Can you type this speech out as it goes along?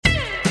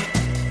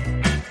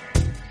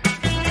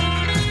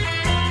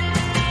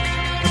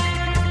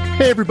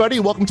Hey, everybody.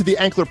 Welcome to the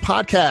Ankler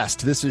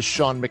Podcast. This is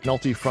Sean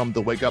McNulty from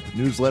the Wake Up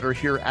newsletter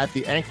here at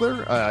the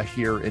Ankler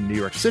here in New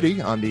York City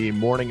on the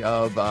morning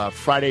of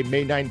Friday,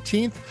 May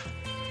 19th.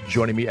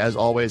 Joining me, as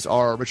always,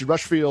 are Richard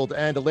Rushfield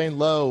and Elaine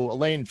Lowe.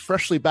 Elaine,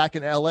 freshly back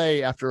in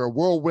L.A. after a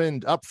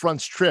whirlwind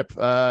upfronts trip.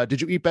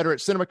 Did you eat better at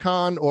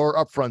CinemaCon or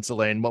upfronts,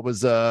 Elaine? What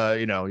was,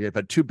 you've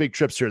had two big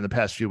trips here in the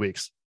past few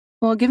weeks.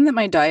 Well, given that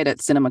my diet at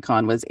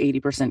CinemaCon was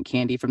 80%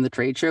 candy from the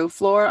trade show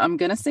floor, I'm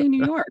going to say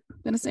New York.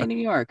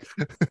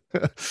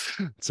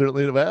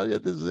 Certainly. Well,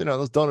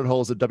 those donut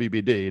holes at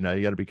WBD,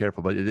 you got to be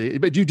careful. But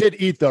you did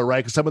eat, though, right?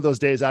 Because some of those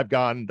days I've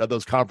gone to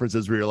those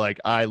conferences where you're like,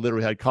 I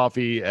literally had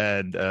coffee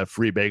and a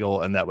free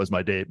bagel, and that was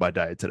my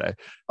diet today.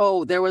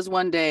 Oh, there was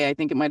one day, I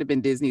think it might have been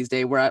Disney's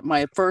Day, where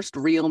my first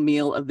real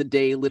meal of the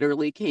day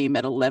literally came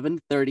at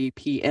 11:30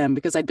 p.m.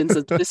 because I'd been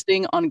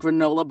subsisting on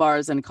granola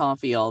bars and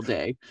coffee all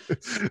day.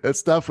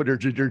 It's tough when you're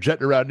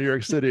jetting around New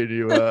York City and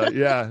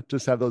you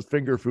just have those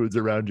finger foods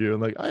around you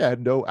and like, I had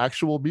no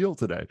actual meal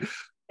today.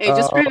 Hey,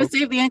 just trying to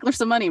save the Ankler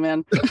some money,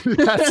 man.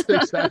 That's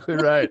exactly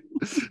right.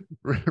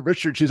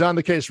 Richard, she's on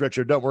the case,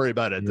 Richard. Don't worry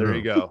about it. There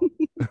you go.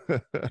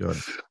 Good.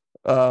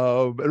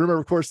 And remember,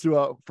 of course,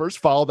 to first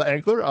follow the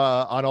Ankler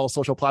on all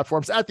social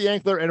platforms at the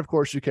Ankler, and of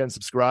course you can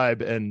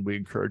subscribe, and we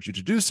encourage you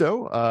to do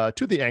so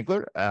to the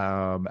Ankler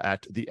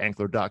at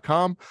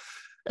theankler.com.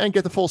 And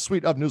get the full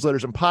suite of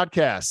newsletters and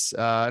podcasts.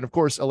 And of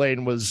course,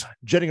 Elaine was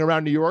jetting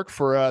around New York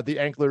for the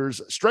Ankler's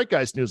Strike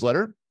Guys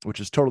newsletter, which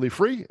is totally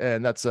free.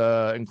 And that's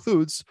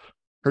includes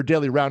her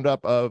daily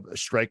roundup of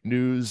strike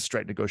news,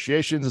 strike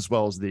negotiations, as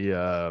well as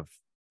the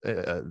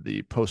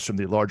posts from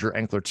the larger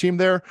Ankler team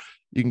there.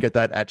 You can get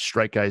that at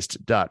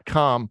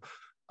strikegeist.com.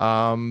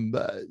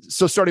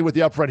 So starting with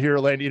the upfront here,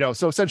 Elaine,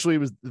 so essentially it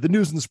was the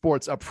news and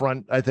sports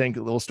upfront. I think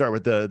we'll start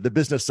with the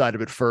business side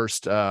of it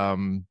first.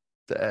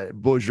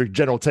 What was your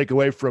general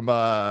takeaway from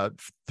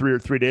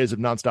 3 days of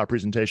nonstop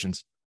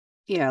presentations?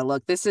 Yeah,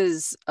 look, this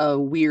is a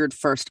weird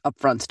first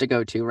upfronts to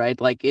go to,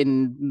 right? Like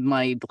in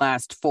my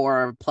last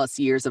 4+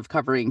 years of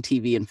covering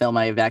TV and film,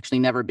 I've actually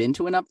never been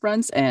to an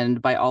upfronts.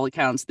 And by all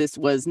accounts, this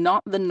was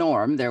not the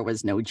norm. There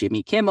was no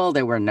Jimmy Kimmel.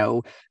 There were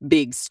no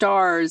big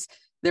stars.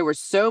 There was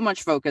so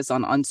much focus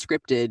on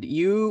unscripted.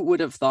 You would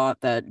have thought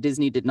that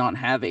Disney did not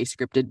have a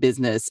scripted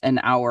business an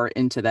hour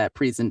into that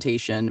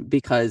presentation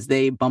because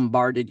they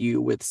bombarded you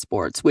with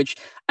sports, which,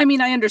 I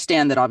mean, I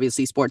understand that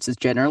obviously sports is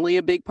generally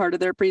a big part of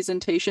their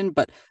presentation,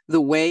 but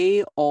the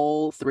way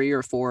all 3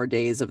 or 4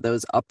 days of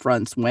those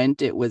upfronts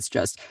went, it was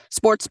just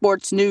sports,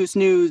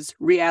 news,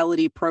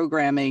 reality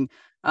programming.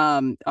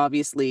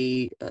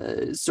 Obviously,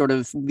 sort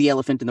of the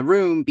elephant in the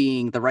room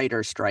being the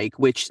writer's strike,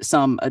 which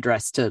some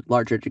address to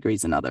larger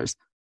degrees than others.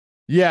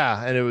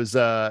 Yeah, and it was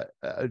I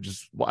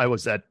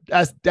was at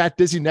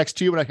Disney next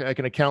to you, and I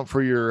can account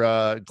for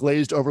your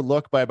glazed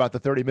overlook by about the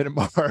 30-minute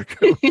mark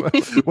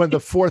when the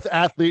fourth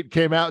athlete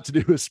came out to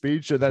do a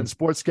speech, and then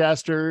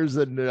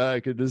sportscasters, and I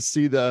could just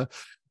see the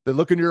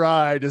look in your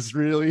eye just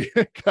really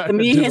kind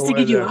me has to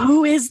give you,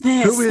 who is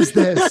this? Who is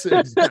this?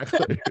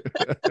 Exactly.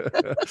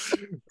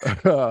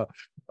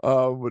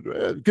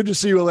 Good to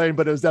see you, Elaine,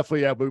 but it was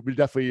definitely, we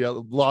definitely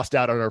lost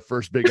out on our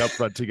first big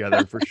upfront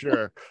together for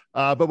sure.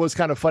 But it was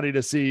kind of funny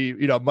to see,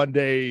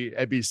 Monday,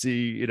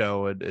 NBC,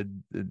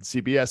 and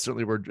CBS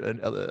certainly were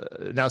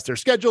announced their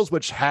schedules,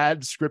 which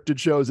had scripted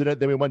shows in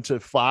it. Then we went to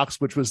Fox,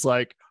 which was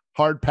like,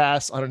 hard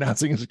pass on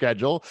announcing a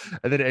schedule.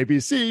 And then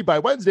ABC, by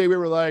Wednesday, we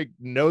were like,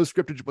 no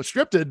scripted, but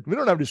scripted. We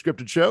don't have any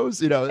scripted shows.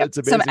 It's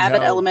amazing. Some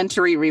Abbott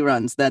Elementary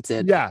reruns. That's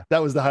it. Yeah,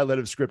 that was the highlight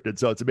of scripted.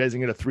 So it's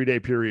amazing in a 3-day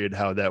period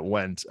how that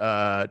went.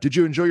 Did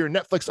you enjoy your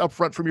Netflix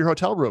upfront from your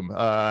hotel room?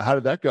 How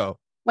did that go?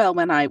 Well,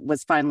 when I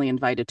was finally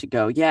invited to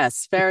go,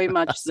 yes, very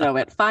much so.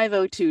 At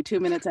 5:02,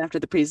 2 minutes after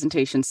the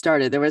presentation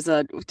started, there was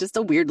just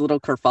a weird little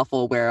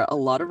kerfuffle where a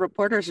lot of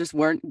reporters just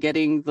weren't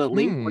getting the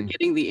link, weren't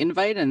getting the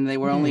invite, and they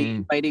were only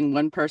inviting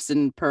one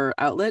person per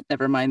outlet.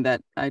 Never mind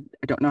that I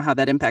don't know how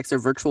that impacts their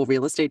virtual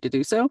real estate to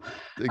do so.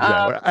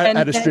 Exactly.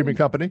 At a streaming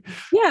company?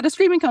 Yeah, at a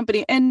streaming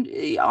company. And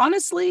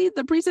honestly,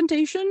 the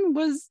presentation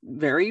was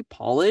very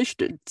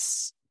polished.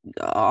 It's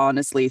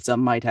honestly, some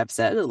might have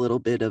said a little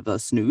bit of a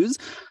snooze,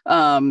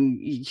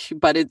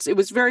 but it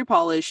was very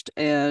polished,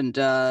 and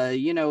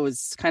it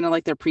was kind of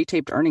like their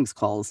pre-taped earnings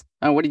calls.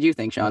 What did you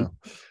think, Sean?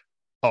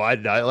 Oh, I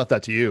left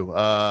that to you.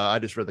 I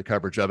just read the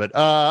coverage of it.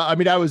 I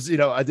mean, I was,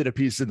 I did a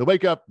piece in the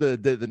Wake Up the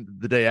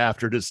day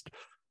after, just,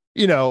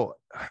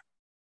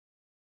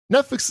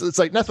 Netflix, it's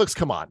like, Netflix,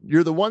 come on.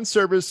 You're the one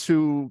service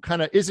who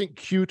kind of isn't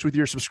cute with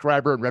your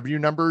subscriber and revenue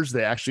numbers.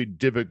 They actually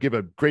give a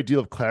great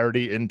deal of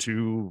clarity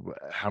into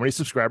how many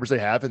subscribers they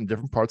have in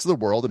different parts of the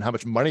world and how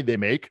much money they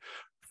make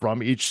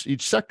from each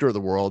sector of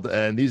the world.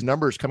 And these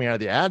numbers coming out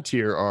of the ad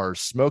tier are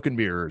smoke and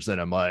mirrors.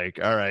 And I'm like,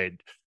 all right.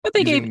 But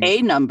they gave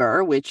a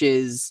number, which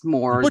is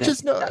more.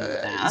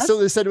 So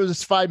they said it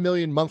was 5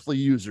 million monthly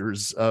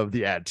users of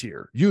the ad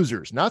tier.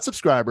 Users, not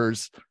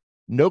subscribers.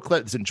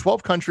 It's in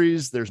 12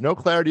 countries. There's no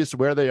clarity as to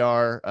where they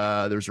are.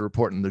 There's a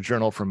report in the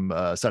journal from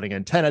citing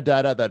antenna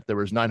data that there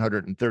was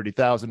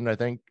 930,000, I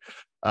think,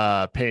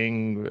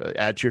 paying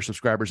ad tier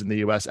subscribers in the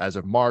US as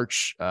of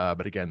March.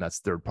 But again, that's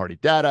third-party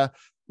data.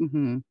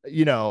 Mm-hmm.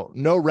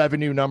 No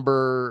revenue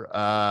number.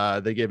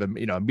 They gave a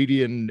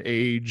median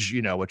age,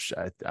 which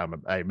I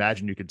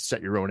imagine you could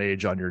set your own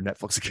age on your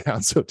Netflix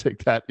account. So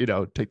take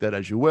that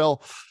as you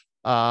will.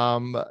 I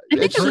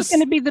think this is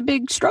going to be the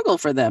big struggle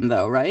for them,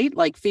 though, right?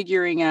 Like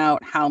figuring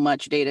out how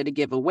much data to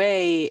give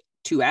away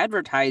to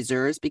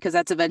advertisers, because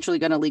that's eventually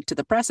going to leak to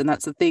the press. And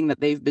that's the thing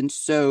that they've been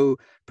so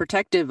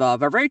protective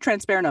of, are very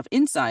transparent of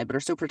inside, but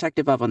are so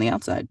protective of on the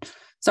outside.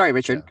 Sorry,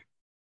 Richard.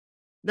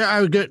 Yeah,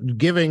 I was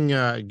giving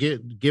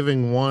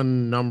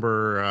one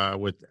number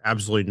with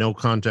absolutely no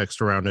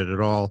context around it at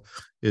all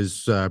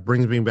is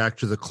brings me back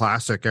to the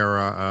classic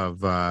era of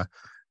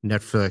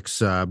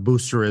Netflix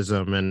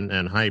boosterism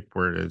and hype,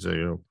 where it's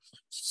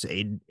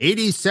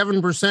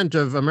 87%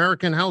 of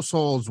American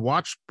households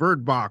watched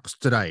Bird Box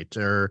tonight,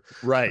 or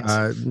right,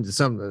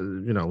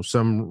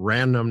 some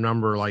random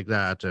number like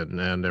that,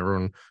 and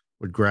everyone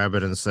would grab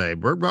it and say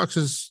Bird Box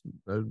is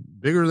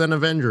bigger than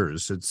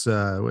Avengers. It's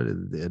what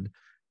it did.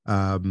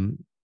 My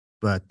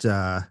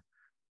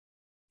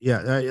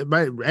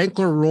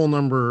Ankler rule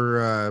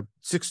number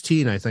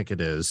 16, I think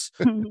it is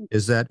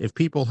that if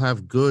people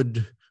have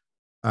good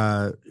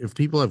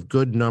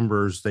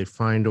numbers, they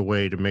find a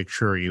way to make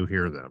sure you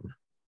hear them.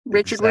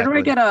 Richard, Where do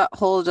I get a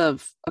hold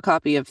of a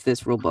copy of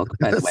this rule book,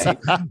 by the way?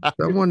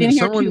 Been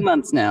here 2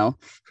 months now.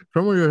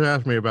 Someone just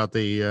asked me about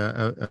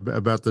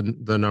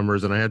the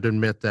numbers, and I had to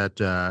admit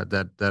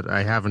that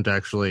I haven't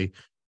actually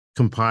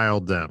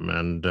compiled them,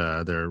 and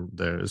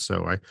they're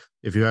so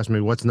if you ask me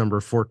what's number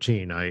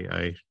 14,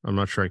 I'm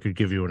not sure I could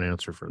give you an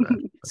answer for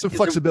that. Some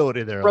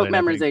flexibility there. Rote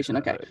memorization.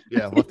 Okay.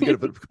 Yeah, we'll have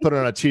to put it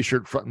on a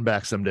t-shirt front and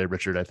back someday,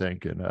 Richard, I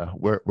think, and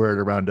wear it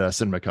around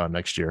CinemaCon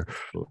next year.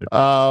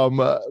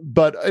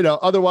 But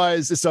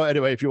otherwise, so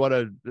anyway, if you want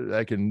to,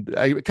 I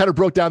kind of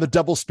broke down the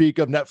double speak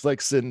of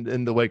Netflix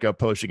in the wake up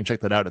post. You can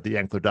check that out at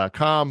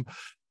theankler.com.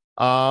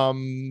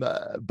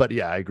 But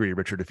yeah, I agree,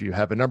 Richard. If you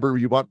have a number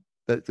you want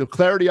the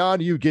clarity on,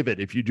 you give it.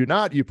 If you do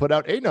not, you put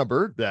out a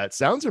number that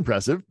sounds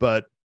impressive,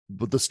 but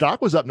the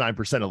stock was up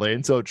 9%,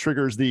 Elaine, so it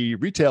triggers the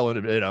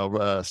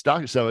retail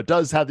stock. So it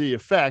does have the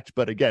effect,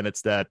 but again,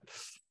 it's that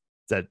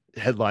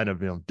headline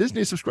of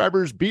Disney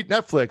subscribers beat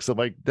Netflix. I'm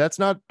like, that's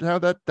not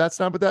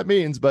what that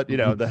means, but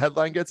the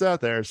headline gets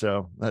out there,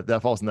 so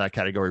that falls in that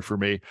category for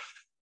me.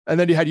 And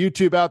then you had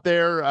YouTube out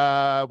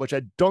there, which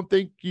I don't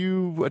think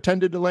you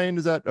attended, Elaine.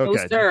 Is that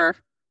okay? No, sir.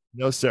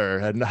 No, sir.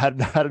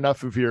 Hadn't had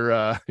enough of your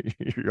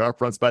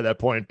upfronts by that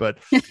point. But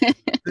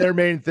their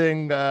main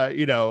thing,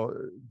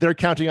 they're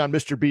counting on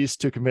Mr. Beast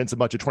to convince a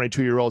bunch of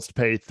 22-year-olds to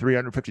pay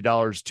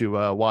 $350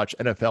 to watch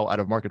NFL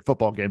out-of-market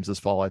football games this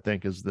fall, I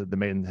think, is the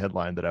main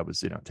headline that I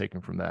was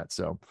taking from that.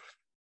 So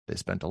they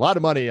spent a lot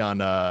of money on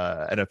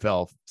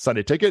NFL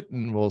Sunday Ticket,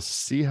 and we'll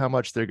see how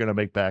much they're going to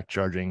make back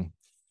charging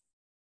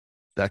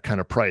that kind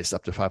of price,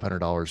 up to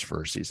 $500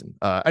 for a season.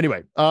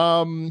 Anyway,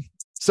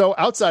 so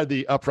outside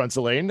the upfronts,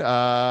 Elaine,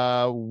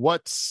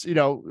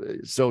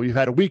 so you've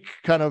had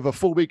a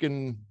full week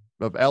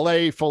of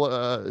LA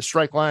full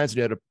strike lines, and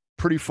you had a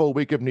pretty full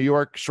week of New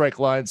York strike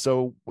lines.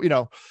 So,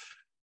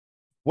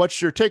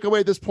 what's your takeaway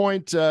at this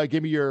point?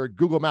 Give me your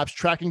Google Maps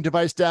tracking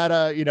device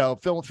data,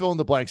 fill in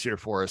the blanks here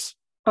for us.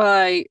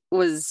 I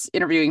was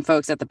interviewing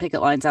folks at the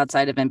picket lines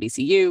outside of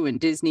NBCU and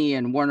Disney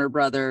and Warner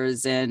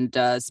Brothers, and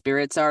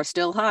spirits are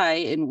still high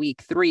in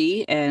week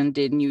 3. And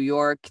in New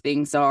York,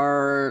 things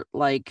are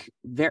like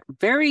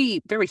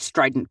very, very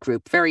strident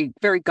group, very,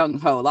 very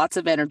gung-ho, lots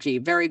of energy,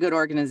 very good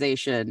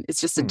organization.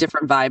 It's just a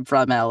different vibe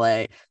from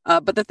LA.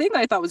 But the thing that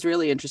I thought was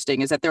really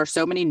interesting is that there are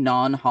so many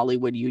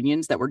non-Hollywood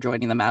unions that were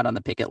joining them out on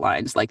the picket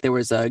lines. Like there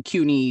was a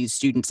CUNY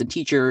Students and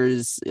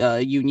Teachers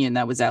union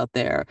that was out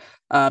there.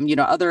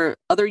 Other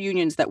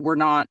unions that were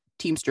not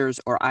Teamsters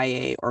or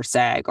IA or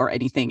SAG or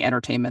anything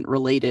entertainment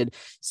related.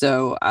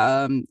 So,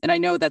 and I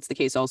know that's the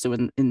case also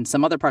in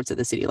some other parts of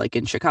the city, like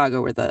in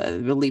Chicago, where I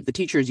believe the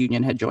teachers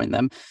union had joined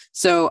them.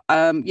 So,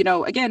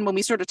 again, when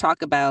we sort of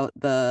talk about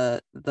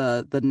the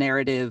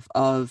narrative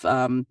of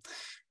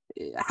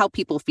how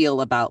people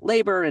feel about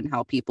labor and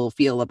how people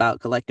feel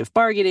about collective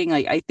bargaining,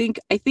 I think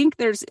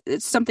there's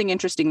something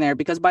interesting there,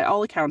 because by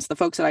all accounts, the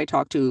folks that I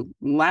talked to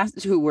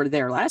who were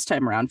there last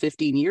time around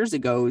 15 years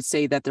ago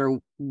say that there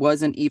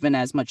wasn't even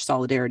as much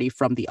solidarity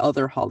from the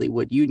other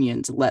Hollywood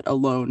unions, let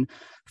alone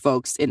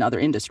folks in other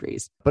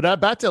industries. But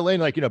back to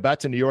Elaine, back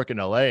to New York and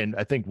LA, and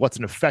I think what's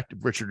an effective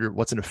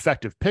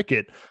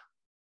picket?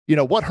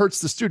 What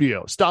hurts the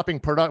studio? Stopping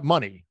product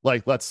money.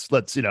 Like let's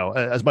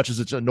as much as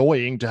it's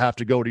annoying to have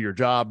to go to your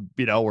job,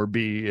 or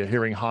be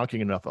hearing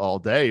honking enough all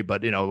day,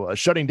 but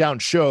shutting down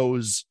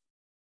shows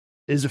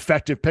is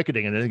effective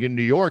picketing. And in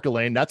New York,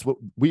 Elaine, that's what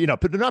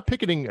but they're not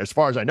picketing, as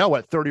far as I know,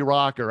 at 30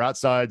 Rock or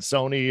outside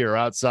Sony or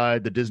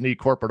outside the Disney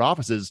corporate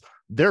offices.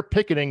 they're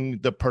picketing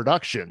the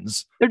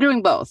productions. They're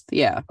doing both.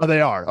 Yeah. Oh, they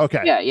are.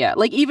 Okay. Yeah.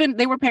 Like even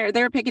they were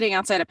picketing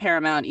outside of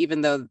Paramount, even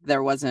though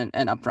there wasn't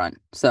an upfront.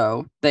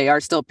 So they are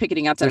still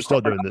picketing outside of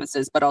corporate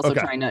offices, but also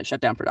trying to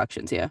shut down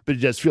productions. Yeah. But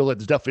you just feel like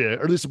there's definitely,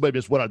 or at least maybe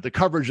it's what the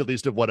coverage, at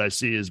least of what I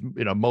see, is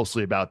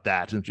mostly about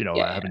that. And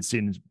I haven't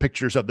seen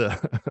pictures of the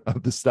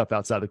of the stuff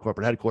outside the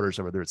corporate headquarters,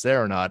 or whether it's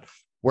there or not.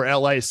 Where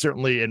LA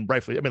certainly, and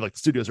rightfully, I mean, like the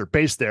studios are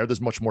based there.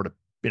 There's much more to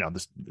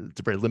it's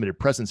a very limited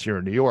presence here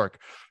in New York.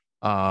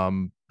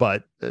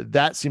 But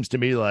that seems to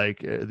me like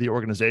the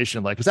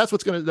organization, like, because that's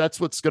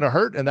what's gonna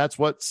hurt, and that's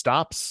what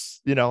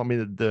stops. I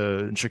mean,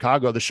 in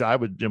Chicago, the Chi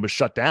was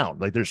shut down.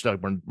 Like, there's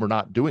we're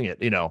not doing it.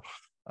 There's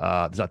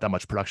not that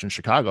much production in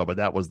Chicago, but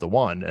that was the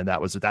one, and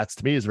that's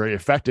to me is very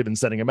effective in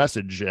sending a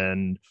message.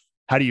 And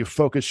how do you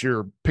focus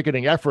your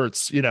picketing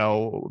efforts,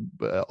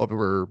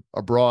 over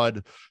a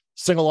broad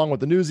sing along with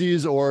the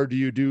Newsies, or do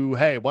you do,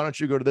 hey, why don't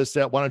you go to this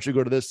set? Why don't you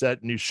go to this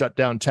set? And you shut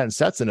down 10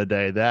 sets in a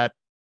day. That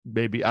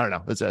maybe, I don't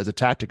know, as a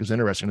tactic is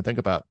interesting to think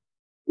about.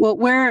 Well,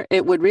 where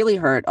it would really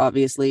hurt,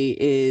 obviously,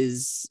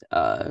 is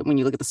when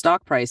you look at the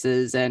stock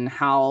prices and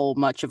how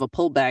much of a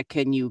pullback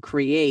can you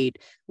create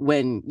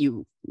when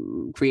you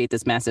create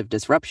this massive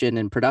disruption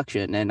in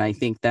production. And I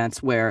think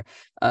that's where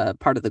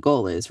part of the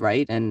goal is,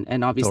 right?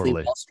 And obviously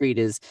totally. Wall Street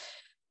is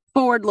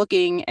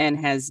forward-looking and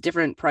has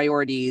different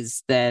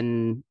priorities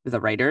than the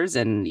writers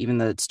and even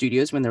the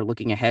studios when they're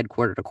looking ahead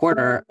quarter to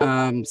quarter.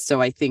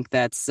 So I think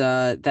that's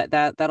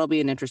that'll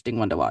be an interesting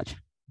one to watch.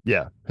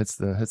 Yeah, it's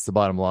the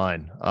bottom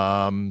line.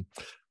 Elsewhere,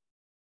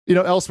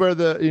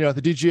 the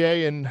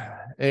DGA and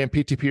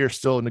AMPTP are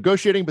still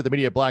negotiating, but the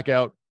media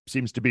blackout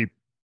seems to be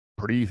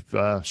pretty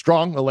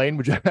strong. Elaine,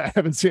 which I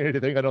haven't seen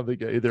anything. I don't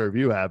think either of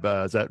you have.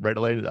 Is that right,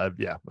 Elaine?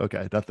 Yeah.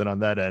 Okay. Nothing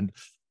on that end.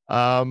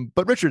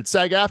 But Richard,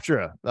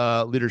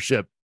 SAG-AFTRA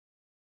leadership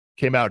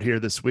came out here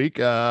this week,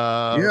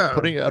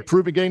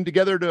 approving getting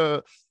together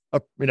to,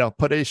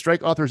 put a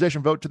strike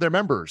authorization vote to their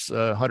members,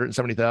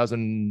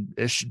 170,000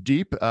 ish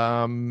deep, which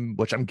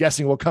I'm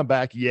guessing will come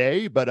back.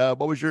 Yay. But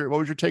what was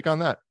your take on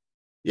that?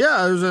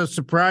 Yeah, it was a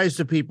surprise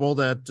to people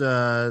that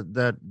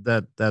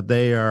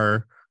they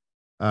are,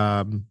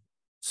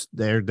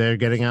 they're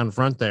getting out in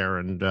front there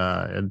and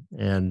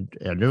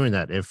doing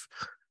that.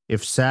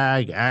 If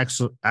SAG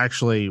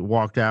actually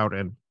walked out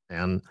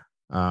and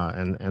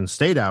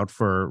stayed out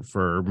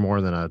for more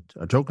than a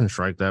token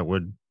strike, that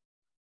would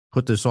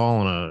put this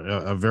all in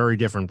a very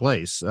different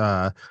place.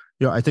 I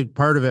think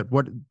part of it,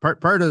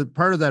 part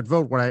of that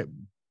vote,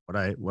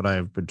 what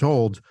I've been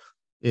told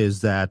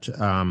is that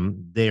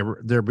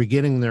they're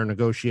beginning their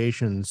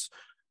negotiations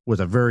with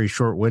a very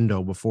short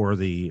window before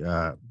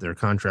their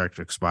contract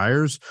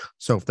expires.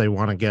 So if they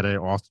want to get it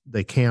off,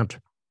 they can't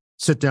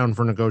sit down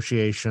for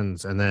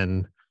negotiations and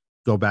then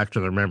go back to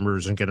their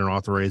members and get an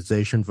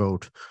authorization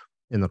vote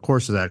in the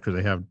course of that, because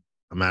they have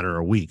a matter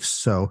of weeks.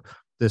 So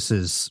this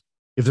is,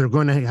 if they're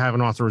going to have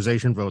an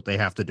authorization vote, they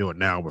have to do it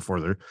now before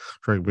they're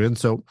trying to begin.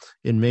 So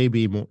it may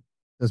be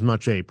as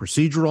much a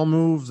procedural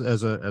move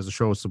as a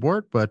show of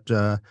support, but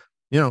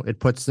it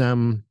puts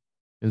them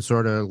in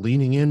sort of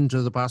leaning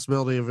into the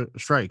possibility of a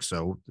strike.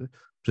 So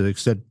to the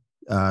extent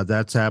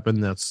that's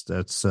happened,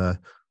 that's a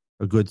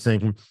good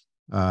thing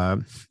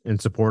in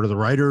support of the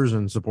writers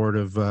and support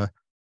of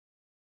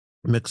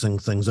mixing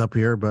things up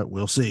here, but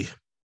we'll see.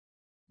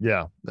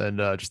 Yeah. And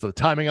just the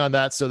timing on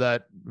that. So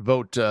that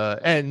vote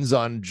ends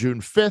on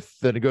June 5th.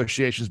 The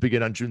negotiations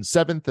begin on June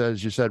 7th,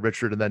 as you said,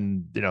 Richard, and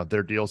then,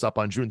 their deal's up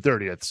on June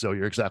 30th. So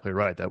you're exactly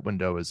right. That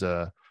window is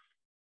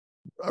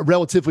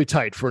relatively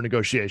tight for a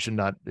negotiation.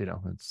 Not,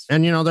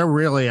 they're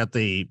really at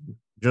the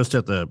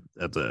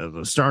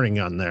starting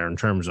gun there in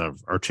terms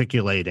of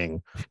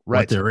articulating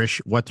what their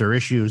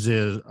issues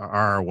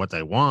are, what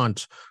they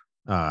want,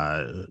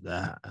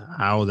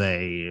 how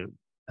the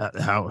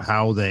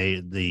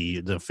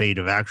fate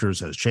of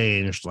actors has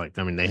changed. Like,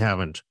 I mean, they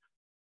haven't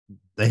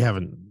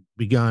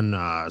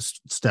begun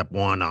step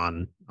one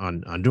on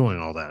doing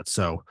all that.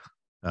 So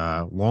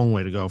long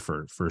way to go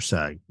for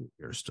SAG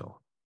here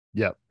still.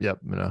 Yep.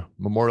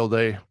 Memorial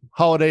Day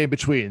holiday in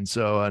between.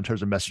 So in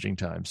terms of messaging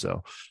time,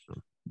 so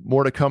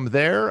more to come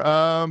there.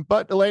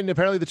 But Elaine,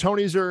 apparently the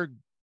Tonys are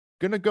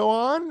going to go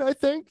on. I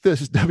think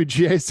this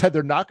WGA said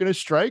they're not going to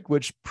strike,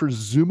 which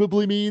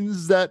presumably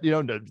means that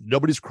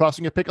nobody's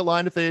crossing a picket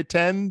line if they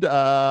attend.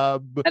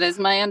 That is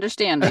my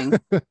understanding.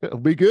 It'll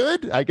be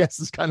good, I guess.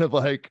 It's kind of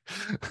like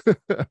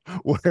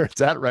where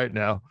it's at right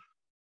now.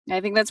 I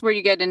think that's where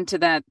you get into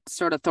that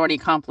sort of thorny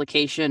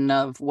complication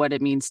of what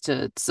it means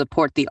to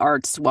support the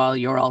arts while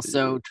you're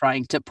also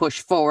trying to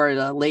push forward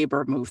a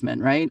labor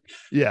movement, right?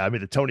 Yeah, I mean,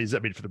 the Tonys,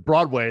 for the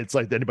Broadway, it's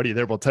like anybody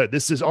there will tell you,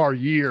 this is our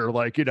year.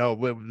 Like,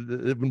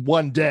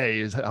 one day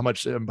is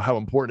how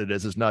important it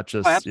is. It's not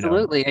just,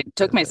 absolutely. I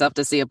took myself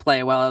to see a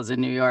play while I was in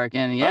New York,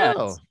 and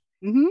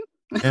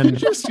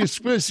and you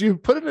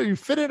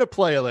fit in a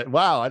play. Like,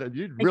 wow,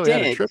 you really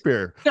had a trip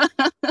here.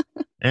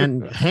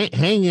 And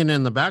hanging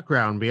in the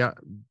background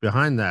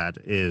behind that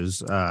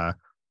is the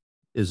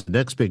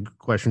next big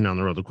question down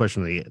the road, the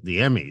question of the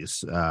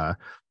Emmys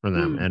from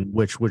them, and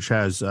which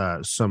has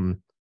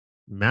some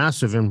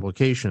massive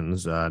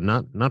implications,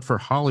 not for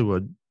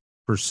Hollywood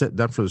per se,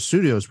 not for the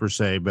studios per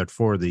se, but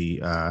for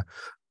the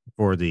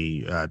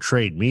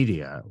trade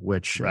media,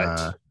 which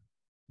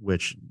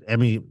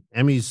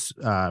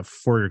Emmys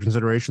for your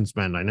consideration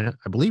spend,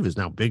 I believe, is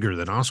now bigger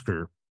than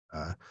Oscar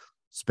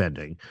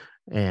spending,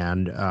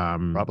 and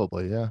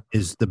probably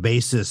is the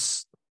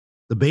basis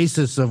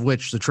of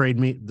which the trade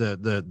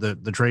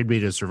trade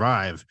media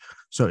survive.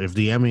 So if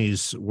the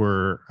Emmys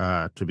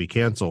were to be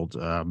canceled,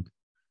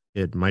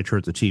 it might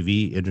hurt the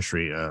TV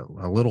industry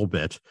a little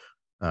bit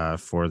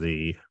for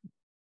the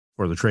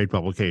trade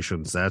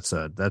publications. That's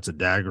a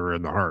dagger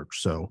in the heart.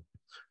 So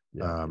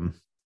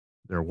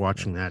they're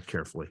watching that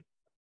carefully.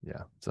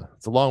 Yeah,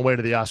 it's a long way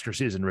to the Oscar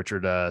season,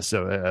 Richard.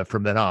 So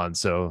from then on,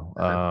 so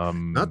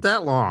not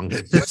that long.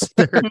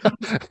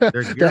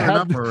 they're gearing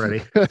up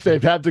already.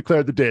 They've had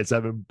declared the dates.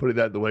 I've been putting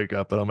that in the wake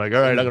up, and I'm like,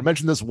 all right, I'm gonna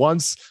mention this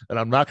once, and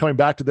I'm not coming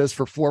back to this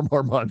for 4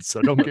 more months.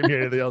 So don't give me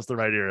anything else to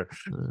write here.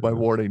 My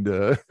warning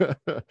to.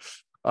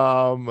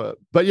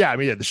 But yeah, I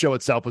mean, the show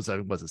itself was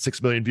it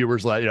 6 million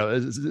viewers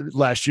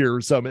last year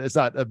or so. I mean, it's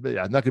not not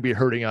going to be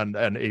hurting on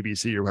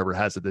ABC or whoever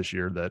has it this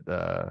year, that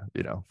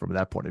from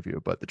that point of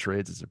view. But the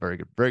trades is a very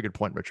good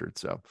point, Richard.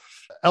 So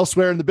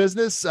elsewhere in the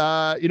business,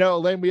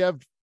 Elaine, we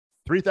have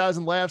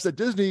 3,000 laughs at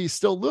Disney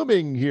still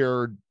looming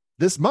here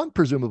this month,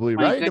 presumably.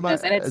 My right?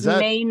 Goodness. And it's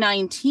May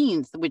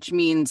 19th, which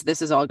means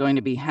this is all going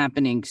to be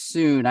happening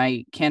soon.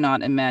 I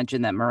cannot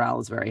imagine that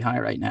morale is very high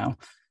right now.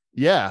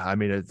 Yeah, I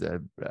mean,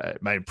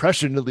 my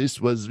impression at least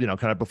was,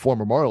 kind of before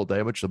Memorial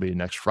Day, which will be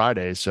next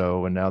Friday.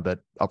 So, and now that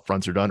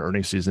upfronts are done,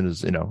 earnings season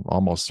is,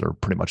 almost or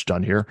pretty much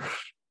done here.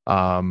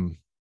 Waiting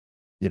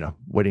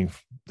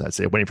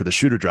for the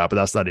shoe to drop, but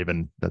that's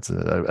an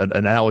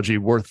analogy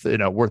worth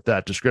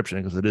that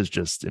description, because it is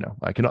just,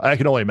 I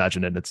can only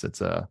imagine it.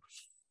 It's a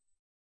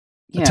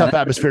tough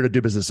atmosphere to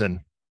do business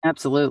in.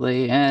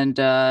 Absolutely. And,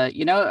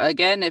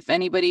 again, if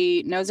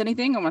anybody knows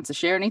anything or wants to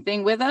share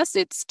anything with us,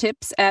 it's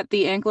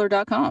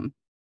tips@theankler.com.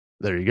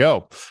 There you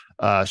go.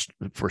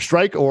 For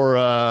strike or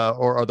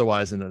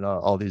otherwise in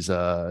all these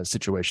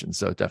situations.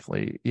 So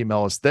definitely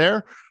email us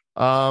there.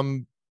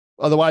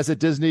 Otherwise at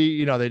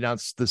Disney, they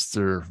announced this,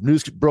 their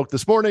news broke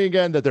this morning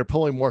again, that they're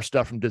pulling more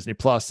stuff from Disney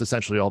Plus,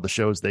 essentially all the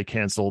shows they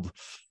canceled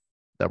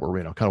that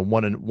were, kind of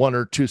one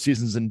or two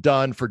seasons and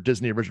done for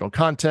Disney original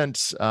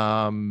content. They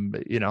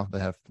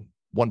have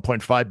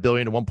 $1.5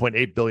 billion to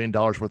 $1.8 billion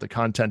worth of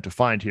content to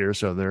find here.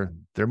 So they're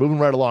moving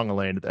right along,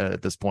 Elaine,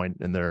 at this point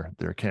in their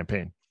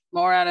campaign.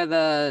 More out of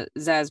the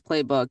Zaz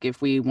playbook,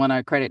 if we want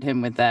to credit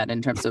him with that,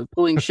 in terms of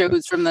pulling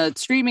shows from the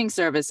streaming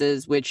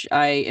services, which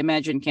I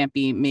imagine can't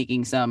be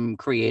making some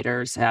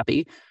creators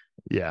happy.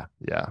 Yeah.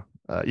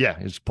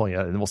 He's pulling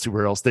out, and we'll see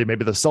where else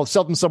they'll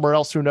sell them somewhere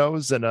else. Who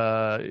knows? And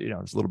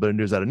there's a little bit of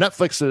news out of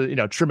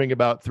Netflix. Trimming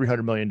about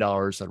 $300 million.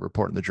 That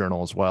report in the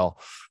Journal as well.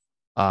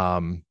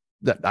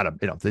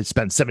 They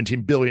spend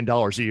 $17 billion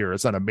a year.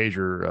 It's not a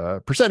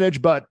major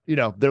percentage, but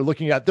they're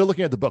looking at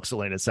the books,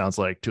 Elaine, it sounds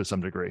like, to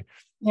some degree.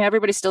 Yeah,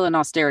 everybody's still in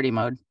austerity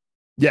mode.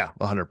 Yeah,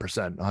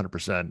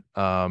 100%.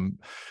 And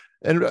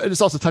this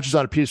also touches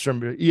on a piece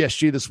from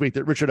ESG this week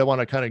that, Richard, I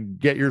want to kind of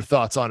get your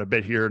thoughts on a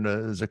bit here. And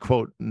there's a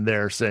quote in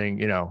there saying,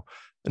 in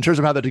terms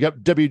of how the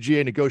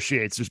WGA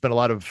negotiates, there's been a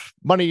lot of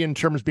money in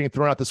terms being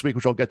thrown out this week,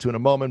 which I'll get to in a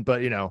moment.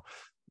 But,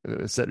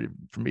 said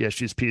from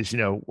ESG's piece,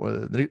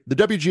 the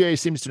WGA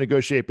seems to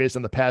negotiate based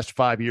on the past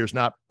 5 years,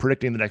 not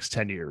predicting the next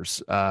 10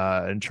 years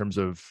in terms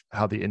of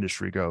how the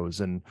industry goes.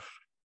 And,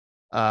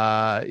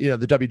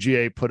 the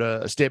WGA put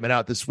a statement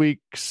out this week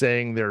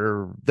saying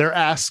their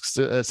asks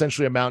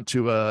essentially amount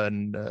to a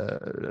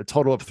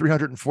total of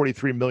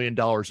 $343 million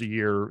a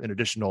year in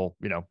additional,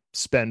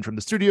 spend from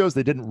the studios.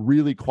 They didn't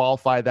really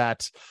qualify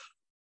that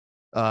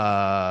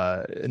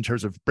in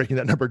terms of breaking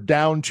that number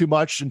down too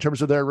much in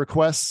terms of their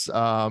requests.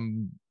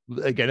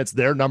 Again, it's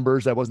their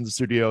numbers. That wasn't the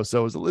studio.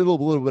 So it was a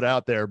little bit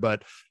out there,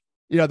 but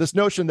this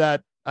notion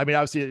that, I mean,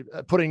 obviously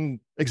putting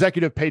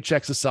executive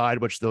paychecks aside,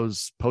 which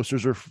those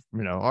posters are,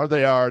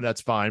 and that's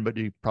fine, but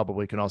you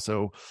probably can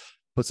also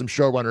put some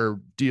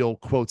showrunner deal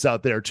quotes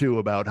out there too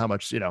about how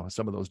much,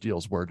 some of those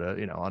deals were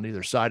to, on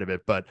either side of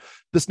it. But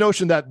this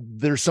notion that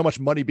there's so much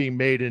money being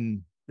made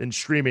in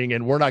streaming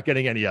and we're not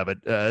getting any of it.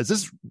 Is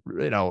this,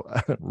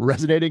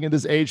 resonating in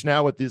this age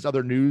now with these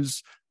other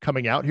news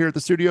coming out here at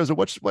the studios? Or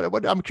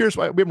what I'm curious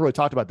why we haven't really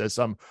talked about this.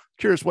 I'm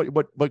curious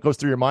what goes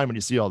through your mind when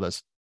you see all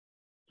this.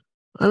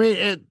 I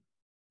mean,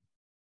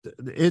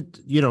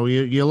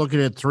 you're looking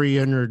at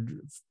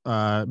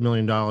 $300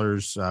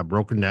 million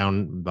broken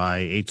down by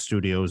 8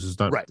 studios is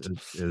not right.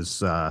 Is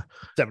 70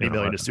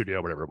 million a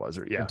studio, whatever it was.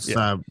 Or it's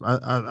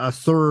a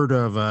third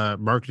of a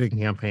marketing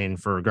campaign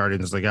for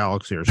Guardians of the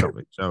Galaxy or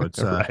something. So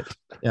it's right.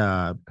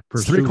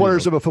 It's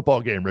 3/4 of a football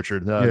game,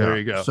 Richard. There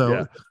you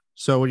go.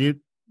 So when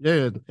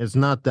it's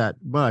not that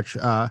much.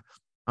 On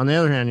the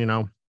other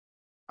hand,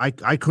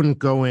 I couldn't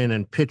go in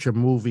and pitch a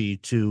movie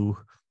to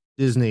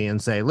Disney and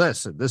say,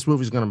 listen, this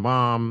movie's going to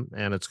bomb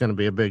and it's going to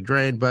be a big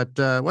drain, but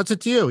what's it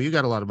to you? You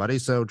got a lot of money,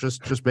 so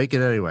just make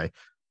it anyway.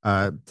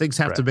 Things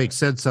have to make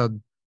sense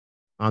on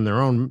on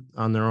their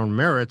own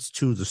merits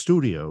to the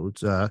studios.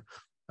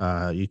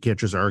 You can't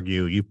just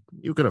argue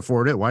you can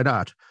afford it, why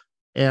not?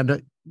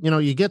 And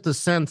you get the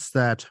sense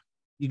that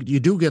you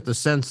do get the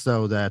sense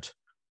though that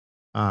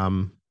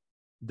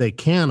they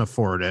can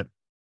afford it.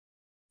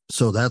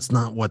 So that's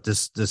not what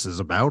this is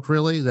about,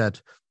 really.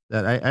 That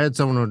I had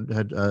someone who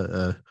had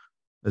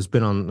has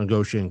been on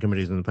negotiating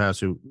committees in the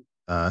past who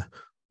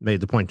made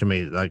the point to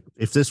me, like,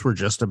 if this were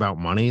just about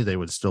money, they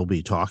would still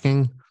be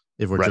talking.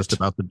 If we're just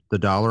about the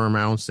dollar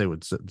amounts, they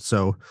would.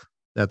 So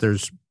that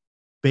there's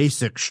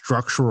basic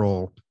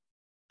structural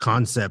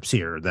concepts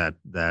here that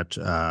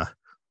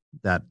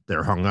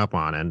they're hung up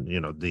on, and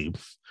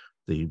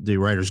the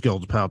Writers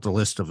Guild put out the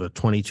list of the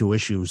 22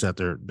 issues that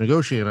they're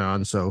negotiating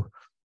on. So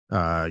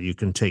you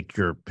can take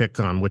your pick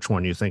on which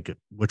ones you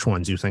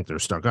think they're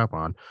stuck up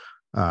on.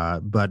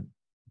 But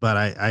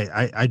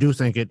I do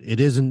think it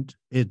isn't.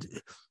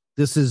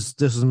 This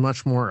is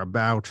much more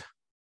about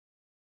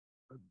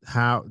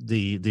how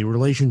the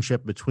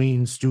relationship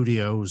between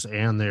studios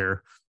and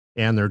their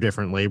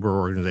different labor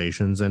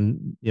organizations,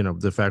 and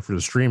the fact that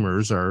the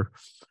streamers are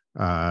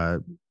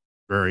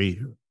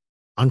very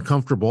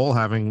uncomfortable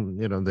having,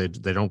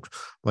 they don't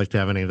like to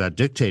have any of that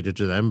dictated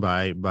to them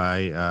by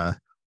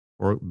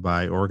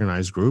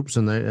organized groups,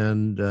 and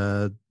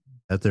that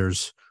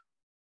there's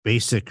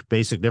basic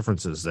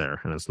differences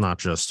there, and it's not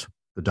just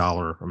the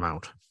dollar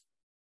amount.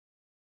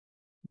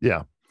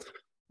 Yeah,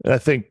 and I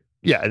think.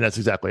 Yeah, and that's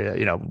exactly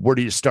it. Where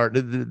do you start?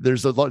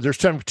 There's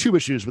two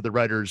issues with the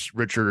writers,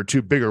 Richard, or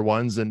two bigger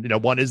ones, and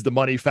one is the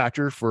money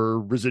factor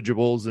for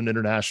residuals and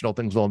international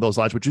things along those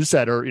lines, which you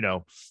said are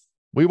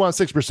we want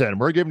 6%,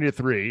 we're giving you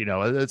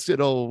 3%.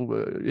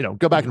 It'll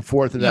go back and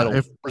forth, and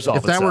that'll resolve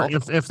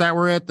itself. If that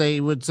were it,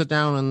 they would sit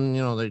down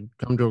and they'd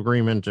come to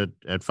agreement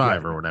at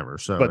 5 or whatever.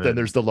 So, but then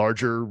there's the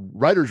larger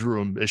writers'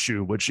 room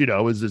issue, which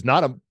is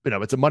not a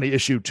it's a money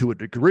issue to a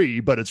degree,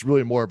 but it's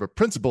really more of a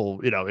principle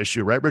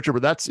issue, right, Richard?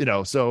 But that's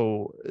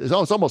so it's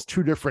almost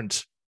two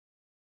different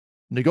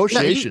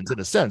negotiations in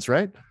a sense,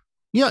 right?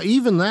 Yeah,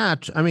 even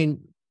that. I mean,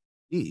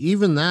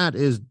 even that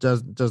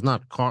does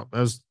not cost,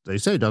 as they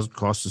say, doesn't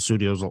cost the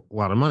studios a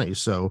lot of money.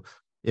 So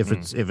if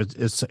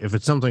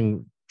it's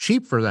something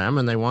cheap for them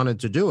and they wanted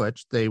to do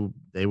it, they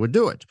would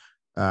do it.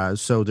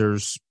 So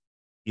there's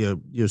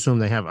you assume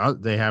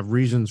they have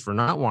reasons for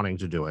not wanting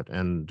to do it,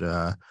 and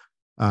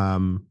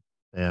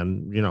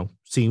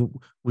seeing,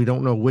 we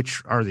don't know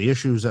which are the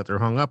issues that they're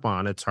hung up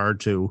on. It's hard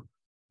to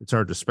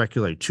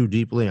speculate too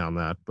deeply on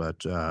that,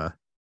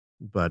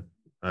 but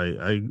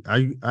I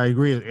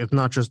agree. It's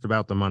not just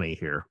about the money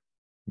here.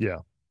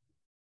 Yeah.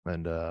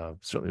 And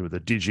certainly with the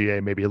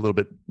DGA, maybe a little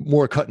bit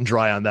more cut and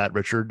dry on that,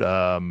 Richard.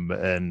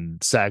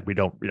 And SAG, we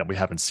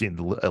haven't seen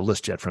a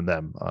list yet from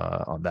them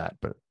on that.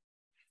 But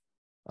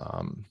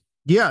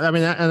yeah, I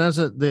mean, and that's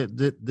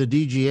the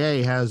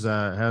DGA has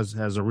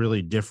a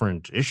really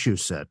different issue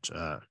set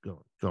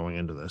going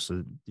into this.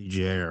 The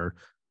DGA are,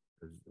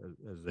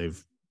 as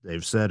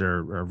they've said,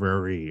 are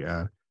very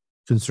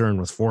concerned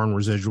with foreign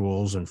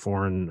residuals and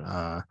foreign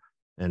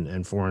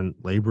foreign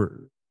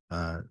labor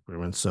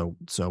agreements. So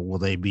will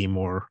they be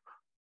more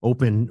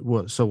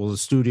open? So will the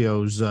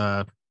studios,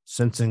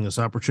 sensing this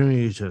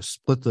opportunity to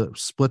split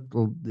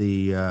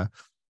the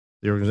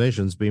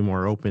organizations, be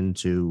more open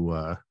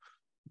to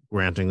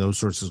granting those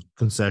sorts of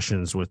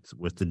concessions with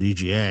the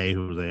DGA,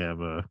 who they have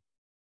a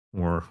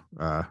more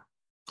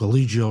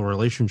collegial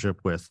relationship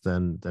with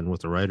than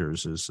with the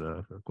writers, is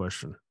a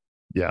question.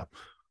 Yeah.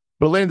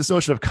 But Elaine, this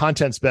notion of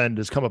content spend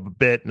has come up a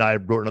bit, and I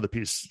wrote another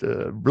piece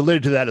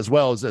related to that as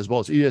well as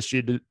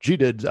ESG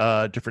did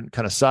different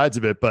kind of sides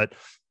of it. But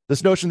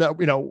this notion that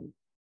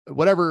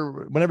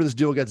whenever this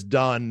deal gets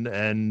done,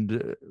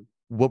 and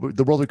what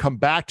the world we come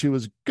back to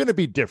is going to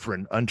be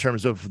different in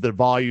terms of the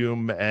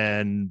volume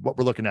and what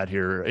we're looking at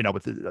here.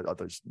 With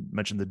others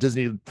mentioned the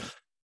Disney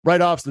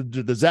write-offs, the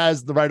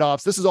Zaz, the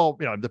write-offs. This is all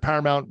the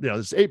Paramount.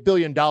 This $8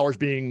 billion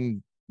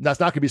that's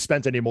not going to be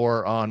spent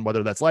anymore on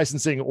whether that's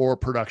licensing or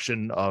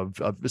production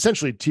of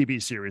essentially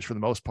TV series for the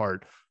most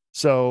part.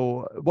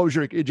 So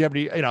do you have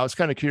any, I was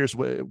kind of curious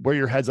where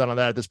your head's on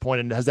that at this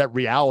point, and has that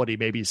reality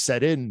maybe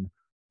set in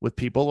with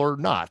people or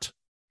not?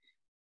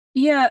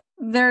 Yeah,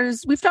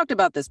 we've talked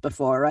about this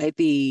before, right?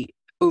 The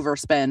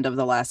overspend of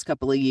the last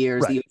couple of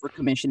years, right. The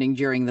overcommissioning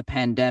during the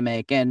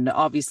pandemic, and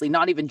obviously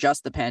not even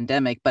just the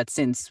pandemic, but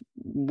since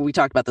we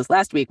talked about this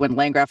last week when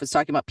Landgraf was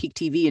talking about peak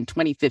TV in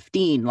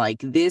 2015, like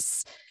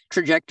this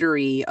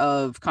trajectory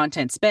of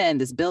content spend,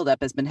 this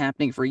buildup has been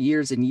happening for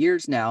years and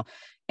years now.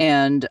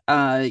 And,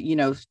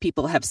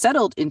 people have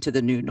settled into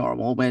the new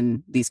normal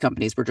when these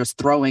companies were just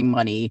throwing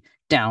money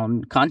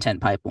down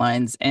content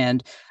pipelines.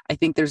 And I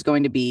think there's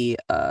going to be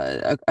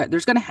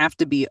have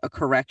to be a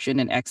correction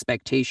in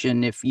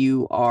expectation if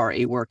you are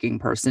a working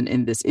person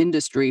in this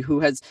industry who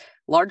has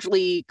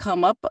largely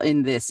come up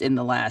in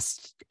the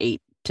last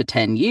 8 to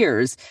 10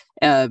 years,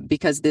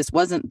 because this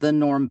wasn't the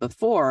norm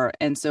before.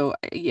 And so,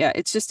 yeah,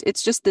 it's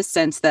just this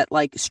sense that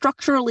like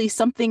structurally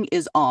something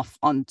is off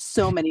on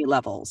so many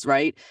levels,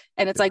 right?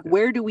 And it's like,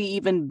 where do we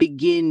even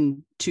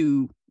begin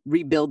to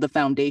rebuild the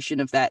foundation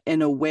of that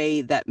in a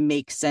way that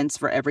makes sense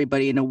for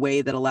everybody, in a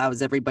way that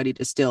allows everybody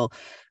to still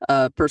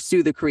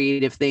pursue the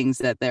creative things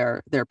that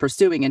they're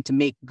pursuing, and to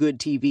make good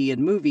TV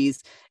and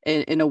movies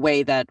in a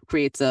way that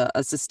creates a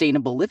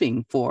sustainable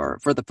living for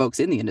the folks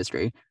in the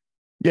industry.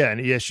 Yeah,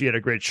 and ESG had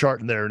a great chart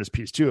in there in his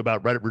piece too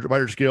about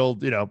Writers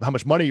Guild, how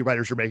much money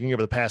writers are making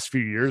over the past few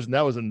years,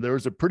 and there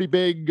was a pretty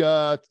big,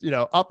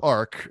 up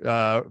arc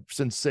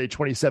since say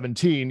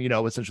 2017,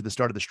 essentially the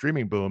start of the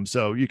streaming boom.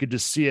 So you could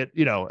just see it,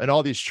 and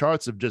all these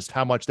charts of just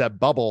how much that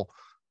bubble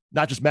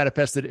not just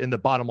manifested in the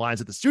bottom lines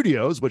at the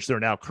studios, which they're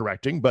now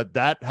correcting, but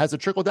that has a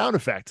trickle down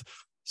effect.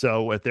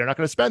 So if they're not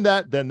going to spend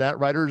that, then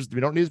we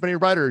don't need as many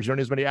writers, you don't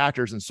need as many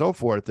actors, and so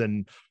forth.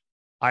 And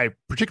I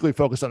particularly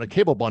focused on the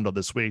cable bundle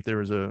this week. There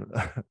was a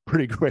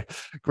pretty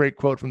great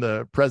quote from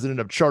the president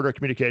of Charter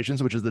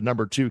Communications, which is the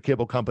number 2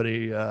 cable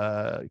company,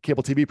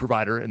 cable TV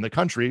provider in the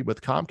country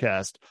with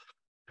Comcast,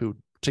 who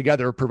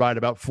together provide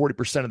about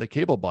 40% of the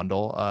cable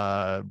bundle.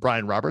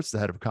 Brian Roberts, the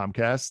head of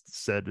Comcast,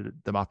 said at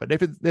the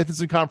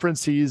Moffett-Nathanson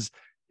conference he's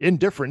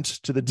indifferent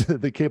to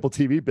the cable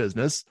TV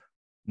business.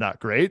 Not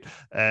great.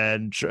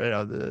 And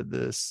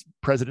this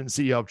president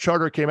and CEO of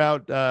Charter came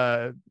out.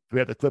 We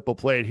have the clip. We'll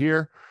play it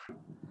here.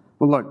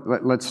 Well,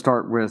 look, let's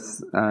start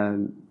with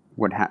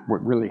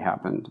what really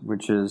happened,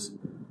 which is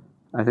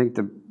I think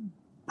the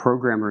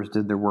programmers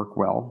did their work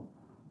well.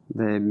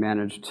 They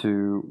managed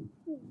to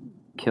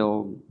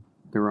kill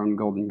their own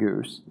golden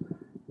goose.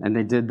 And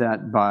they did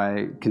that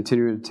by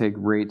continuing to take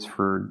rates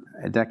for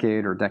a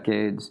decade or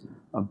decades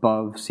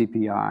above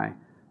CPI,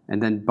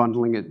 and then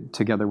bundling it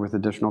together with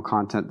additional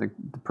content that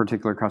the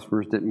particular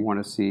customers didn't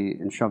want to see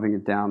and shoving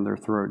it down their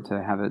throat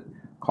to have it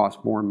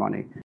cost more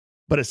money.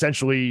 But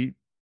essentially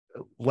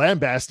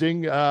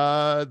lambasting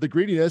the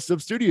greediness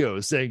of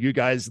studios, saying you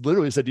guys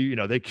literally said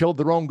they killed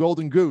their own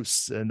golden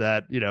goose, and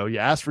that you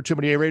asked for too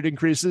many A-rate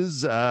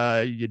increases,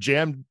 you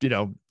jammed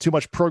too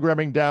much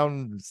programming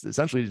down,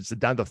 essentially it's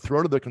down the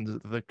throat of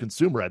the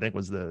consumer, I think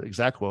was the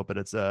exact quote, but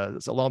it's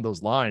along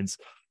those lines.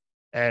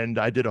 And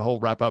I did a whole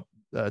wrap up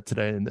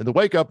today in the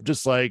wake up,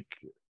 just like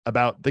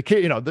about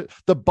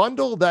the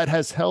bundle that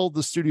has held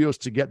the studios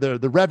together,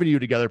 the revenue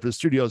together for the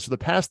studios for the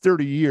past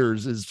 30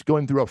 years is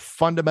going through a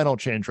fundamental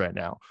change right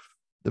now.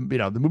 The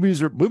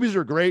movies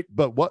are great,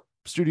 but what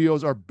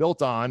studios are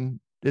built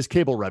on is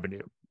cable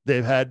revenue.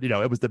 They've had,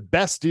 it was the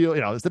best deal,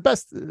 it's the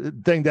best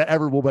thing that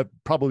ever will have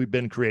probably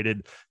been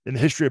created in the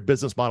history of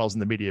business models in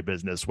the media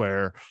business,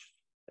 where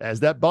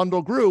as that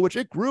bundle grew, which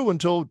it grew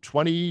until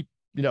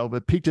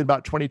it peaked in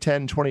about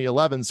 2010,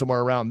 2011,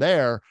 somewhere around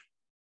there.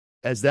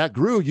 As that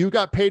grew, you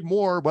got paid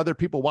more, whether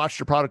people watched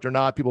your product or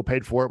not. People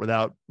paid for it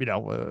without,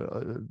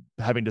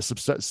 having to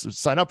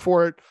sign up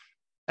for it,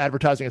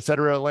 advertising, et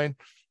cetera, Elaine.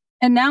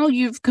 And now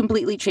you've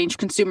completely changed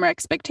consumer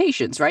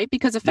expectations, right?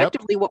 Because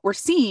effectively what we're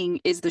seeing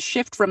is the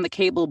shift from the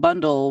cable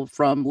bundle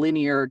from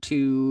linear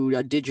to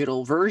a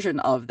digital version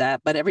of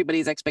that. But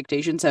everybody's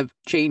expectations have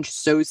changed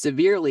so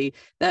severely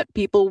that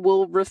people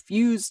will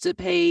refuse to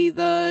pay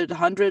the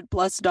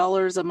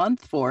 $100+ a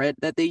month for it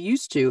that they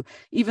used to,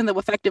 even though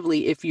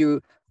effectively if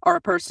you are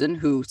a person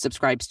who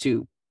subscribes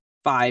to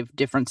 5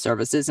 different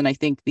services. And I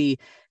think the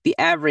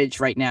average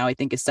right now, I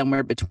think, is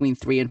somewhere between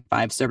 3 and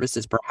 5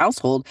 services per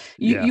household.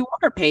 You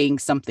are paying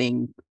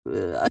something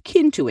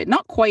akin to it,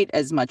 not quite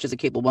as much as a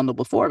cable bundle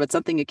before, but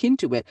something akin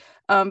to it.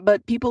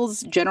 But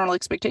people's general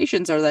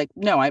expectations are like,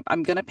 no,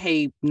 I'm going to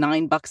pay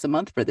 $9 a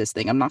month for this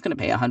thing. I'm not going to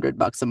pay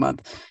 $100 a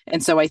month.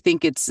 And so I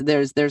think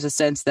there's a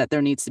sense that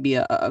there needs to be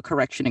a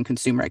correction in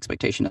consumer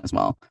expectation as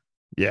well.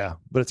 Yeah,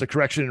 but it's a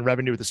correction in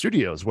revenue with the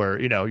studios where,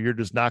 you're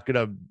just not going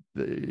to,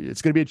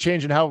 it's going to be a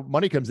change in how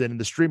money comes in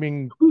the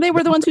streaming. They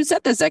were the ones who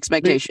set this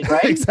expectation,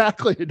 right?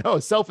 Exactly. No,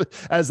 as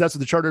that's what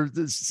the Charter,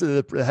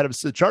 the head of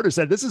the Charter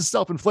said, this is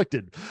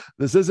self-inflicted.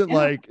 This isn't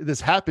like this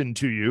happened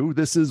to you.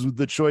 This is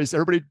the choice.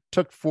 Everybody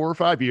took 4 or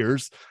 5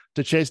 years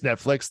to chase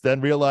Netflix,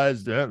 then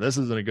realized, this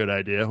isn't a good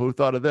idea. Who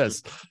thought of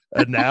this?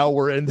 And now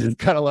we're in this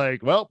kind of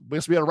like, well, I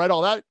guess we got to write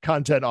all that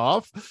content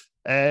off.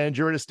 And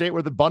you're in a state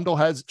where the bundle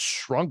has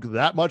shrunk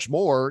that much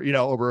more,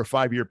 over a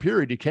 5-year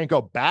period. You can't go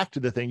back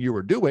to the thing you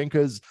were doing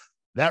because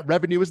that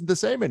revenue isn't the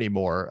same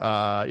anymore.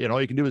 All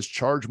you can do is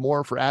charge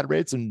more for ad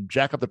rates and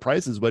jack up the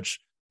prices, which,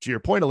 to your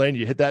point, Elaine,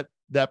 you hit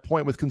that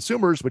point with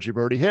consumers, which you've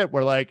already hit,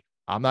 where like,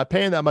 I'm not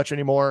paying that much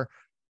anymore.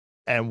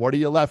 And what are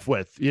you left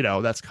with?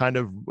 That's kind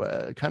of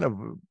where I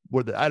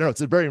don't know. It's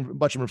a very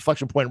much an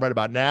inflection point right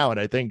about now. And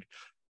I think,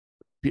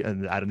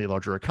 and add in the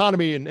larger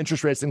economy and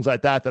interest rates, things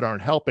like that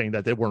aren't helping,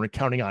 that they weren't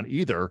counting on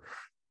either.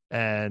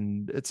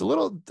 And it's a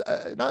little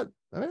not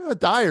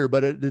dire,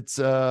 but it's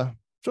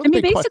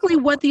basically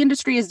what the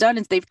industry has done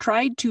is they've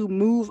tried to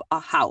move a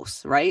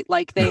house, right?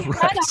 Like they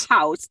had a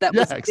house that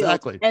was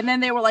exactly, built, and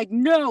then they were like,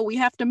 no, we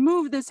have to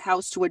move this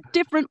house to a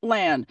different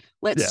land.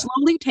 Let's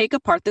slowly take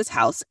apart this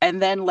house, and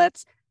then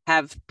let's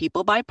have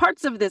people buy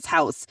parts of this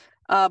house.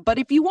 But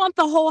if you want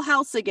the whole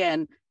house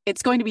again,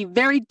 it's going to be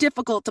very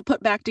difficult to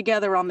put back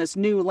together on this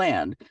new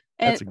land.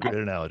 That's a great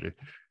analogy.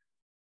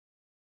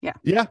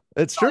 Yeah,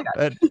 it's true.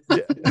 And,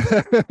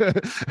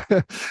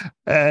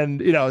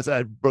 and it's,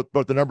 I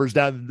wrote the numbers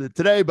down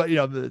today, but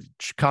the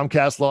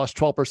Comcast lost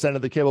 12%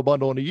 of the cable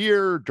bundle in a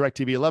year,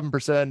 DirecTV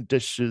 11%,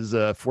 Dish is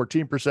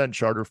 14%,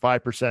 Charter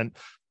 5%.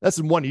 That's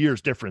in 1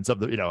 year's difference of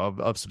the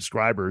of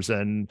subscribers.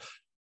 And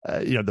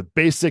the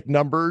basic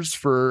numbers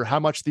for how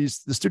much the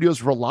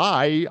studios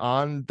rely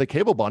on the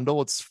cable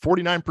bundle, it's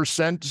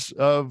 49%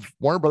 of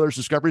Warner Brothers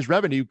Discovery's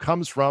revenue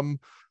comes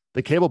from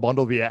the cable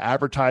bundle via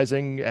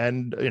advertising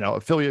and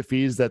affiliate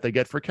fees that they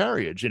get for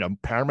carriage.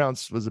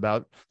 Paramount's was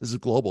about, this is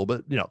global,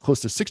 but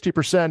close to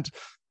 60%.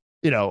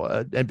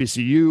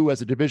 NBCU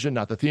as a division,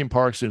 not the theme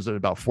parks, is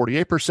about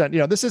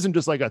 48%. This isn't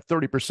just like a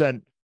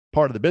 30%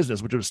 part of the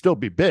business, which would still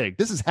be big.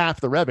 This is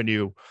half the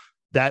revenue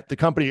that the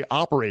company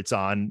operates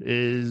on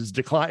is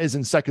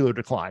in secular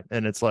decline.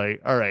 And it's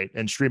like, all right.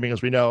 And streaming,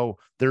 as we know,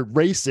 they're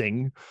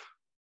racing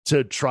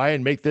to try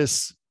and make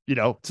this,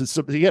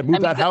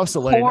 move that house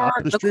lane up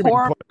the streaming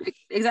core,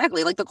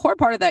 exactly. Like the core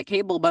part of that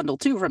cable bundle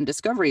too, from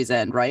Discovery's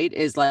end, right,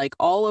 is like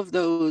all of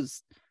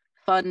those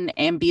fun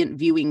ambient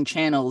viewing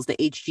channels, the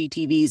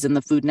HGTVs and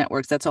the Food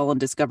Networks. That's all on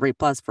Discovery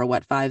Plus for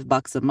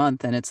 $5 a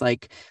month. And it's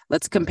like,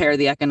 let's compare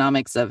the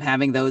economics of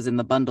having those in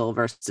the bundle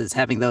versus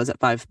having those at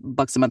 $5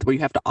 a month, where you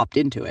have to opt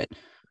into it.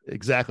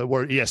 Exactly.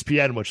 Where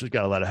ESPN, which has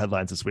got a lot of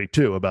headlines this week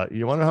too, about,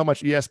 you want to know how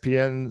much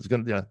ESPN is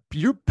going to,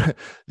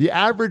 the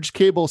average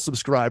cable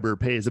subscriber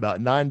pays about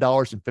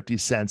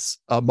 $9.50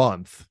 a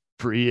month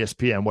for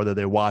ESPN, whether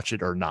they watch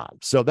it or not.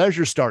 So there's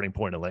your starting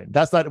point, Elaine.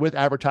 That's not with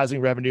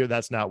advertising revenue.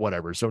 That's not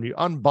whatever. So when you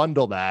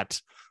unbundle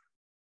that,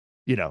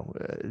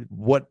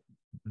 what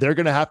they're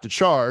going to have to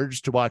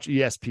charge to watch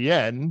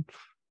ESPN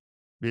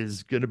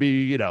is going to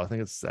be, I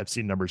think I've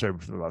seen numbers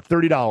over about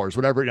 $30,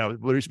 whatever,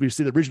 we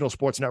see the regional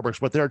sports networks,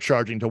 what they're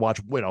charging to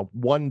watch,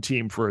 one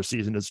team for a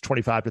season is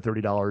 $25 to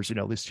 $30,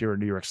 at least here in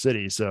New York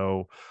City.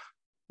 So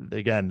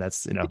again,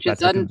 that's, which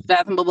is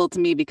unfathomable to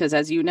me, because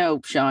as you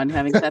know, Sean,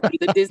 having sat through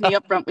the Disney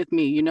upfront with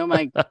me,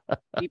 my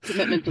deep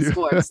commitment to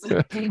sports.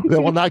 They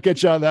will not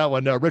get you on that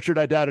one. No, Richard,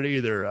 I doubt it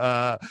either.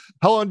 How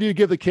long do you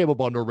give the cable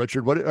bundle,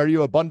 Richard? What are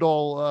you, a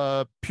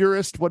bundle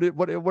purist? What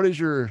is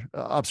your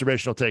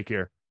observational take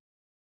here?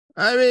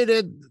 I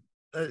mean,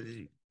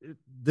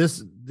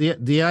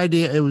 the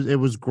idea, it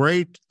was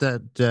great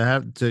that to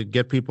have to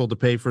get people to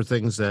pay for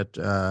things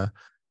that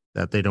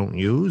they don't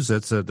use.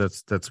 That's a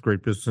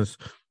great business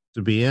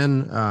to be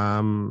in.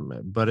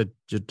 But it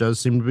does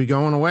seem to be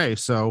going away.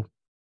 So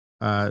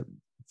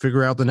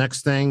figure out the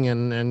next thing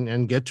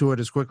and get to it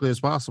as quickly as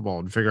possible,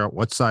 and figure out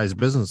what size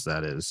business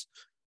that is.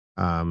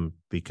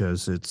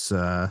 Because it's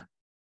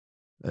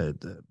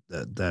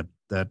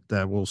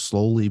that will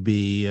slowly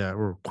be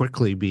or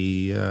quickly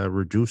be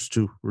reduced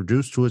to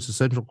its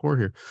essential core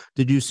here.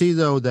 Did you see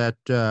though that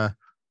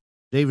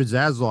David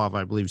Zaslav,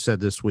 I believe, said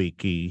this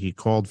week he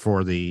called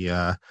for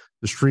the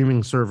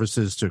streaming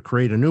services to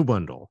create a new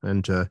bundle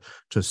and to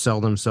sell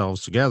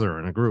themselves together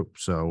in a group.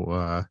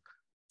 So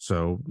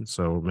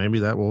maybe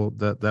that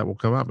will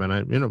come up.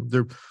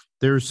 And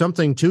there's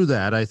something to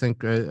that. I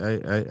think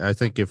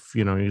if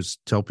you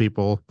just tell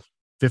people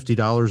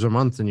 $50 a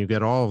month and you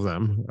get all of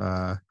them,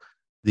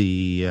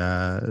 the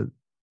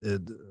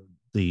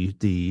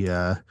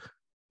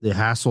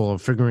hassle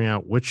of figuring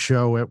out which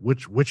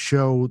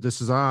show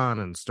this is on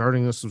and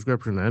starting the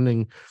subscription and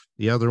ending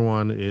the other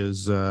one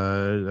is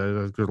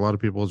a lot of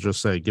people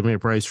just say, give me a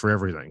price for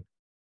everything.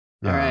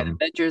 All right,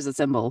 Avengers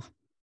Assemble.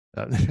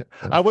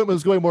 I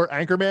was going more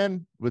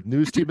Anchorman with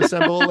News Team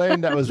Assemble,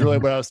 Elaine. That was really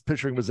what I was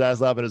picturing with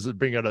Zaslav, and is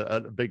bringing out a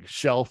big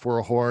shell for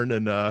a horn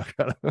and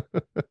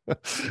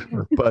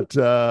but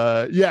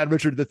and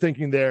Richard, the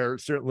thinking there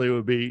certainly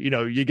would be,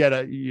 you get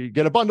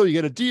a bundle, you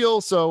get a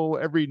deal, so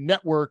every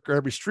network or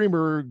every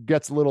streamer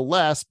gets a little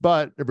less,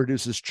 but it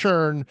reduces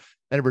churn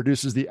and it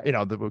reduces the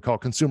what we call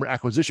consumer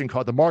acquisition,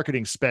 called the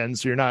marketing spend.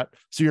 So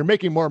you're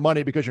making more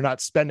money because you're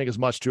not spending as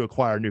much to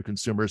acquire new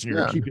consumers, and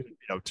you're keeping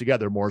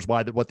together more is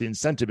what the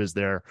incentive is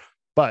there.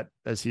 But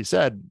as he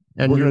said,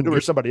 and we're going to do it,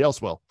 or somebody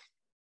else will.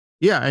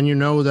 Yeah, and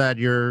that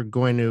you're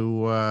going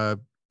to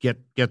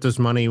get this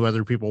money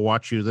whether people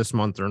watch you this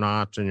month or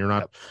not, and you're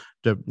not.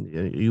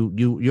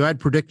 You add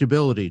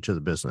predictability to the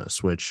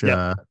business, which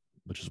is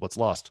what's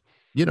lost.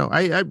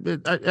 I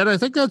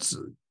think that's.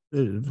 I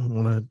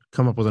want to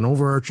come up with an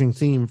overarching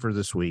theme for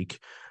this week.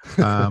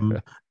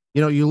 You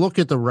look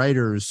at the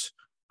writers.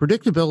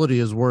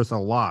 Predictability is worth a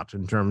lot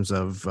in terms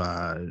of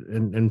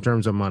in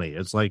terms of money.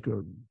 It's like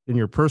in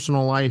your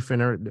personal life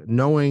and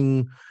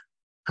knowing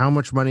how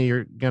much money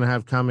you're going to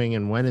have coming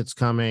and when it's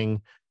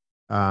coming.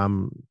 That's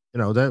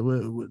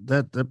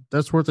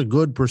worth a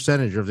good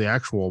percentage of the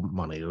actual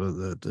money.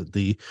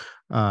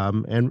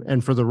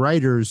 And for the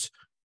writers,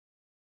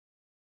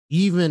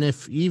 even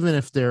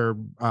if their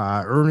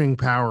earning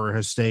power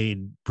has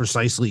stayed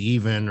precisely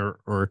even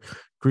or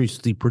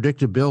increased, the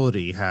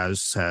predictability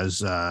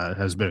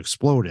has been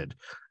exploded,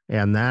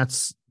 and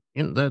that's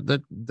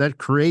that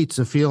creates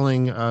a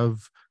feeling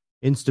of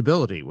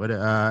instability.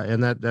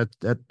 And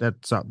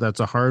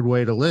that's a hard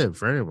way to live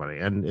for anybody.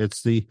 And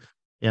it's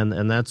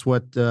and that's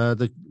what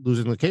the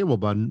losing the cable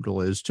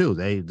bundle is too.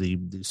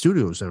 The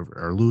studios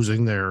are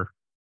losing their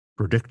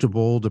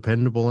predictable,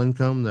 dependable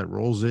income that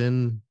rolls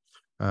in,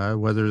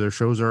 whether their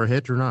shows are a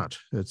hit or not.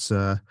 It's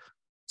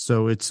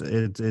so it's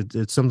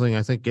something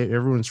I think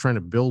everyone's trying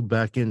to build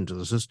back into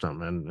the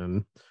system,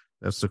 and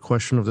that's the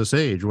question of this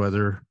age,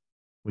 whether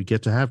we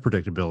get to have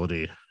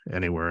predictability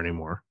anywhere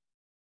anymore.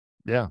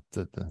 Yeah,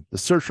 the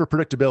search for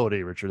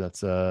predictability, Richard.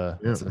 That's a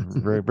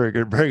very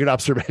good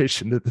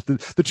observation.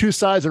 The two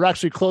sides are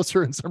actually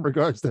closer in some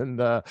regards than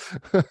than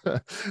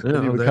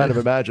you would kind of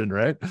imagine,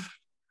 right?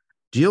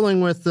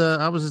 Dealing with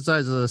opposite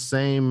sides of the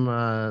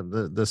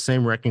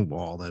same wrecking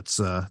ball that's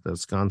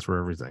gone through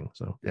everything.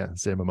 So yeah,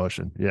 same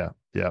emotion. Yeah.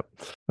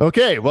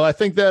 Okay, well, I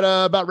think that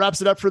about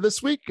wraps it up for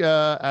this week.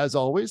 As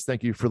always,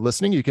 thank you for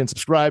listening. You can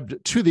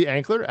subscribe to The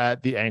Ankler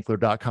at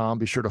theankler.com.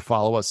 Be sure to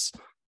follow us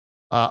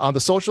on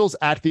the socials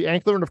at The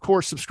Ankler, and of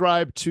course,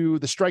 subscribe to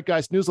the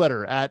Strikegeist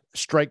newsletter at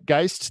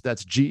Strikegeist.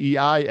 That's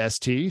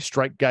GEIST,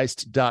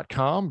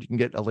 strikegeist.com. You can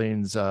get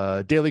Elaine's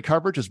daily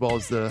coverage as well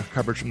as the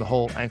coverage from the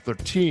whole Ankler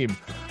team.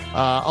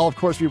 I'll, of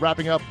course, be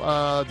wrapping up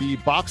the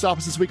box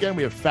office this weekend.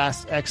 We have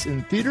Fast X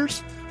in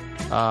theaters.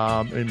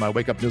 In my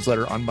Wake Up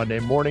newsletter on Monday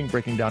morning,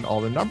 breaking down all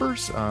the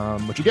numbers,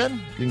 which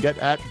again, you can get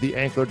at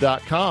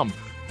theankler.com.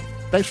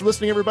 Thanks for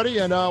listening, everybody,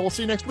 and we'll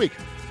see you next week.